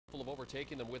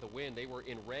overtaken them with a win. They were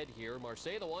in red here.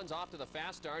 Marseille, the ones off to the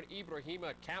fast start.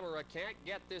 Ibrahima Kamara can't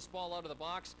get this ball out of the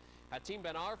box. Hatim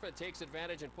Ben Arfa takes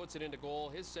advantage and puts it into goal.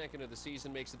 His second of the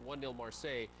season makes it 1-0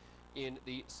 Marseille in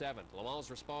the 7th. Le Mans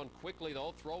respond quickly,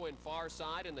 though. Throw in far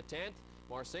side in the 10th.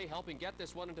 Marseille helping get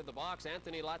this one into the box.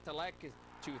 Anthony Latalek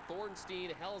to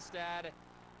Thornstein. Hellstad.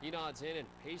 He nods in and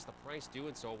pays the price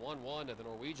doing so. 1-1 to the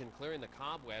Norwegian, clearing the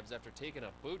cobwebs after taking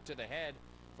a boot to the head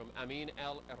from Amin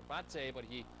El Erbate, but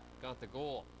he got the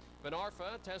goal. Ben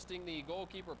Arfa testing the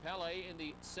goalkeeper Pele in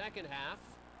the second half.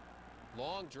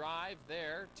 Long drive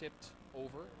there, tipped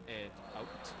over and out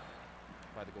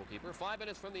by the goalkeeper. 5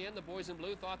 minutes from the end, the boys in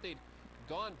blue thought they'd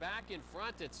gone back in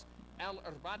front. It's El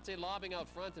Erbate lobbing out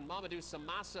front, and Mamadou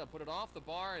Samassa put it off the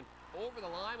bar and over the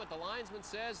line, but the linesman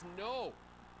says no.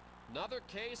 Another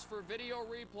case for video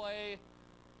replay.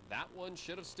 That one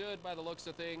should have stood by the looks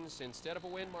of things. Instead of a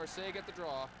win, Marseille get the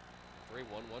draw. 3-1-1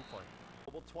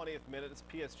 final. 20th minute, it's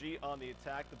PSG on the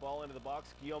attack. The ball into the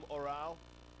box. Guillaume Oral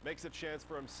makes a chance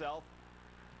for himself.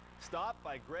 Stopped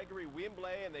by Gregory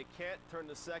Wimblay, and they can't turn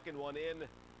the second one in.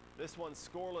 This one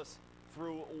scoreless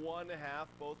through one half.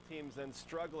 Both teams then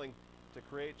struggling to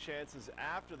create chances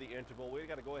after the interval. We've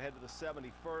got to go ahead to the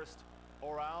 71st.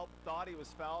 Oral thought he was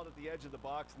fouled at the edge of the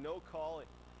box. No call. It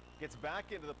gets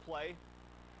back into the play.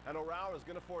 And Oral is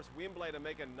going to force Wimblay to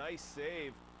make a nice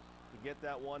save to get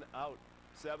that one out.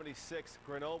 76,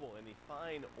 Grenoble in the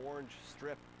fine orange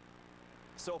strip.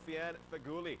 Sofiane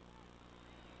Feghouli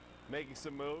making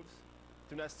some moves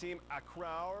to Nassim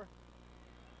Akraour.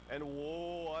 And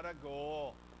whoa, what a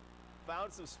goal.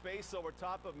 Found some space over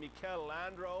top of Mikel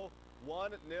Landreau.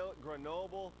 1-0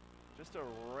 Grenoble. Just a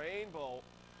rainbow.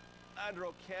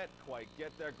 Landreau can't quite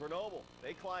get there. Grenoble,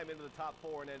 they climb into the top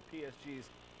 4, and then PSG's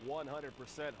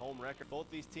 100% home record.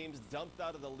 Both these teams dumped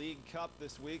out of the League Cup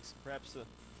this week, perhaps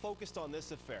focused on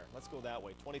this affair. Let's go that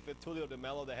way. 25th, Tulio de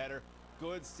Mello, the header.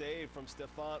 Good save from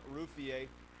Stéphane Ruffier.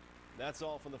 That's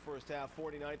all from the first half.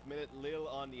 49th minute, Lille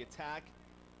on the attack.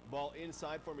 Ball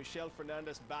inside for Michel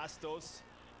Fernandez Bastos.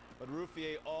 But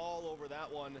Ruffier all over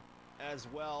that one as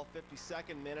well.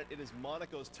 52nd minute, it is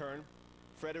Monaco's turn.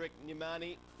 Frederic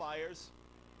Nimani fires.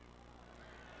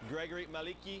 Gregory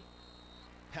Maliki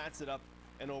pats it up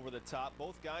and over the top.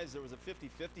 Both guys, there was a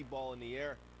 50-50 ball in the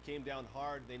air. Came down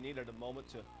hard. They needed a moment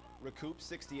to recoup.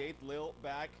 68th, Lille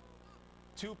back.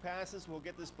 2 passes will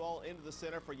get this ball into the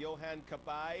center for Johan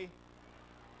Kapai.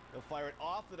 He'll fire it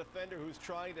off the defender who's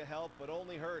trying to help, but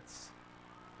only hurts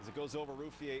as it goes over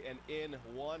Ruffier and in.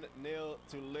 1-0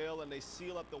 to Lille, and they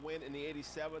seal up the win in the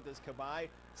 87th as Kabai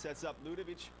sets up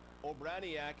Ludovic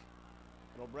Obraniak.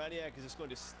 And Obraniak is just going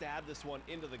to stab this one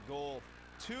into the goal.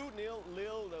 2-0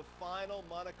 Lille, the final.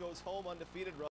 Monaco's home undefeated run.